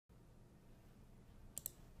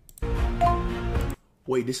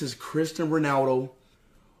Wait, this is Cristiano Ronaldo.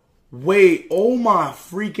 Wait, oh my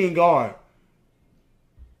freaking God.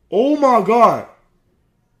 Oh my God.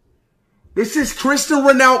 This is Cristiano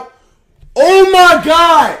Ronaldo. Oh my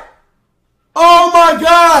God. Oh my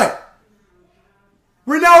God.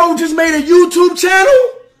 Ronaldo just made a YouTube channel?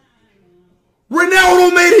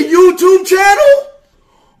 Ronaldo made a YouTube channel?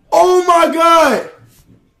 Oh my God.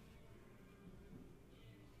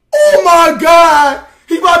 Oh my God.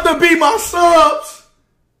 He about to beat my subs.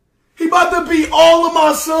 He about to beat all of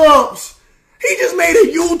my subs. He just made a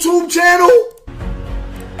YouTube channel?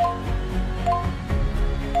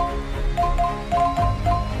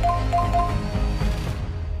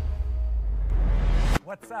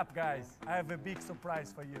 What's up, guys? I have a big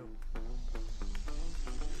surprise for you.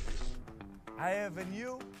 I have a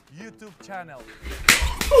new YouTube channel.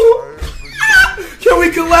 Can we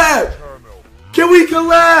collab? Can we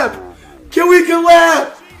collab? Can we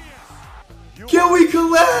collab? Can we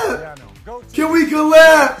collab? Can we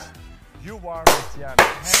collab? You are Cristiano.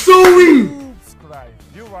 Sorry. Subscribe.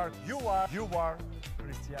 You are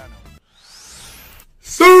Cristiano.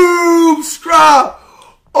 Subscribe.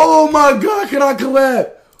 Oh my God, can I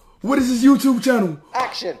collab? What is his YouTube channel?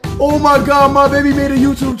 Action. Oh my God, my baby made a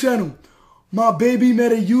YouTube channel. My baby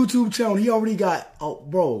made a YouTube channel. He already got, oh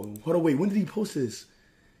bro, hold on, wait, when did he post this?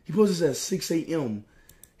 He posted this at 6 a.m.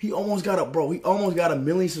 He almost got a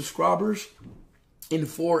million subscribers in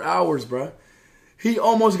 4 hours, bro. He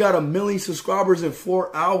almost got a million subscribers in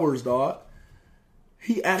 4 hours, dog.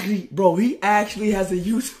 He actually has a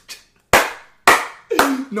YouTube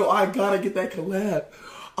channel. No, I gotta get that collab.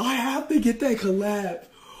 I have to get that collab.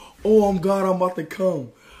 Oh, God, I'm about to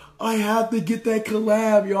come. I have to get that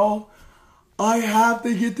collab, y'all. I have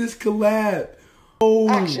to get this collab. Oh.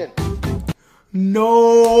 Action. No.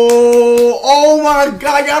 Oh, my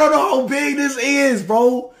God. Y'all don't know how big this is,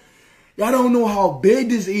 bro. Y'all don't know how big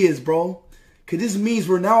this is, bro. Because this means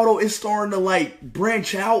Ronaldo is starting to, like,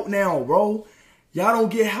 branch out now, bro. Y'all don't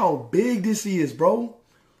get how big this is, bro.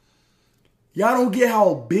 Y'all don't get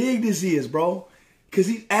how big this is, bro. Because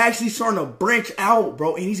he's actually starting to branch out,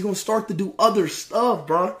 bro. And he's going to start to do other stuff,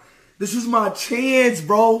 bro. This is my chance,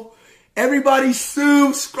 bro. Everybody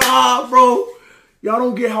subscribe, bro. Y'all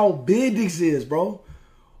don't get how big this is, bro.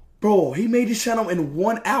 Bro, he made this channel in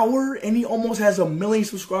 1 hour and he almost has 1 million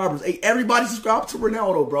subscribers. Hey, everybody subscribe to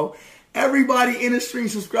Ronaldo, bro. Everybody in the stream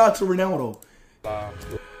subscribe to Ronaldo.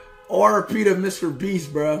 RIP to Mr.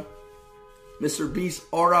 Beast, bro. Mr. Beast,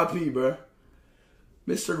 RIP, bro.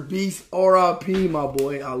 Mr. Beast, RIP, my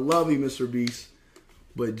boy. I love you, Mr. Beast.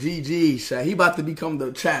 But GG, chat. He about to become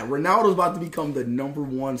the chat. Ronaldo's about to become the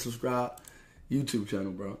 #1 subscribed YouTube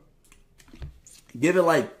channel, bro. Give it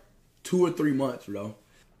like 2 or 3 months, bro.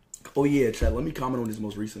 Oh yeah, chat. Let me comment on this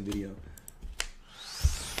most recent video.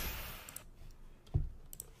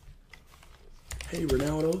 Hey,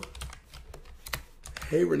 Ronaldo.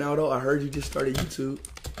 Hey, Ronaldo. I heard you just started YouTube.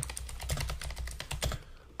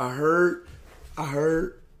 I heard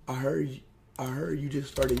you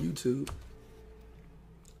just started YouTube.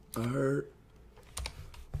 I heard.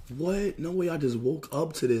 What? No way I just woke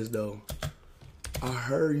up to this, though. I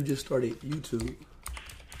heard you just started YouTube.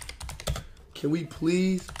 Can we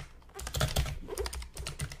please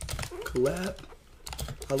collab?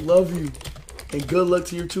 I love you. And good luck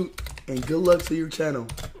to your and good luck to your channel.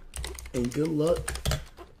 And good luck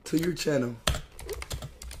to your channel.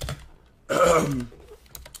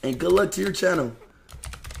 And good luck to your channel.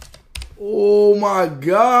 Oh my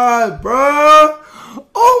God, bro.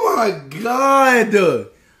 Oh my God.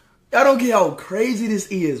 Y'all don't get how crazy this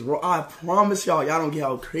is, bro. I promise y'all don't get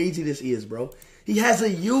how crazy this is, bro. He has a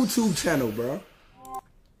YouTube channel, bro.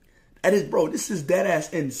 That is, bro, this is dead ass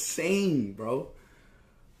insane, bro.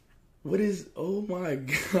 What is, oh my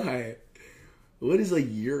God. What is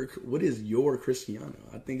your Cristiano?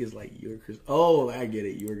 I think it's like your Cristiano. Oh, I get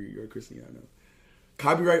it. Your Cristiano.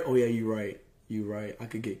 Copyright? Oh yeah, you're right. You're right. I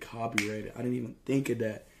could get copyrighted. I didn't even think of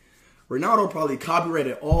that. Ronaldo probably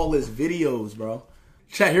copyrighted all his videos, bro.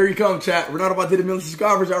 Chat, here he comes, chat. Ronaldo about to hit 1 million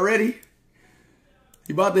subscribers already.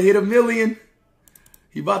 He about to hit 1 million.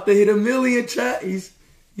 He about to hit 1 million, chat. He's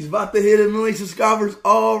about to hit 1 million subscribers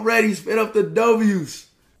already. Spit up the W's.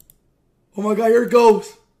 Oh my God, here it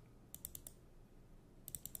goes.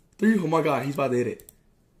 3. Oh my God, he's about to hit it.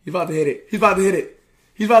 He's about to hit it. He's about to hit it.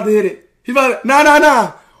 He's about to hit it. He's about to,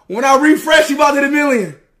 nah. When I refresh, he about to hit 1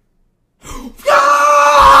 million.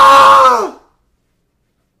 Ah!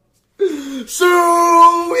 Sweet!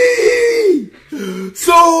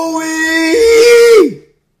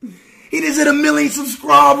 He just hit 1 million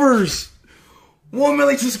subscribers. 1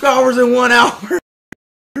 million subscribers in 1 hour.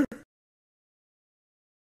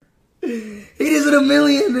 He just hit hit 1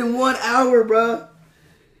 million in 1 hour, bro.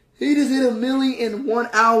 He just hit 1 million in 1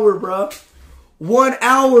 hour, bro. 1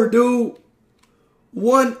 hour, dude.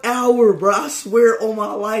 1 hour, bro. I swear on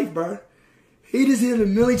my life, bro. He just hit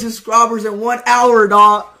 1 million subscribers in 1 hour,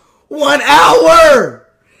 dog. 1 hour!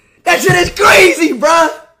 That shit is crazy, bro.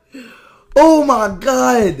 Oh my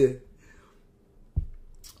God.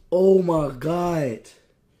 Oh my God.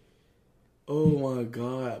 Oh my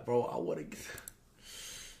God, bro. I wanna get...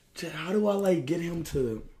 How do I like get him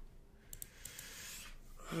to...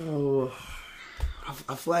 Oh,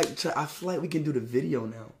 I feel like we can do the video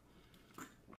now.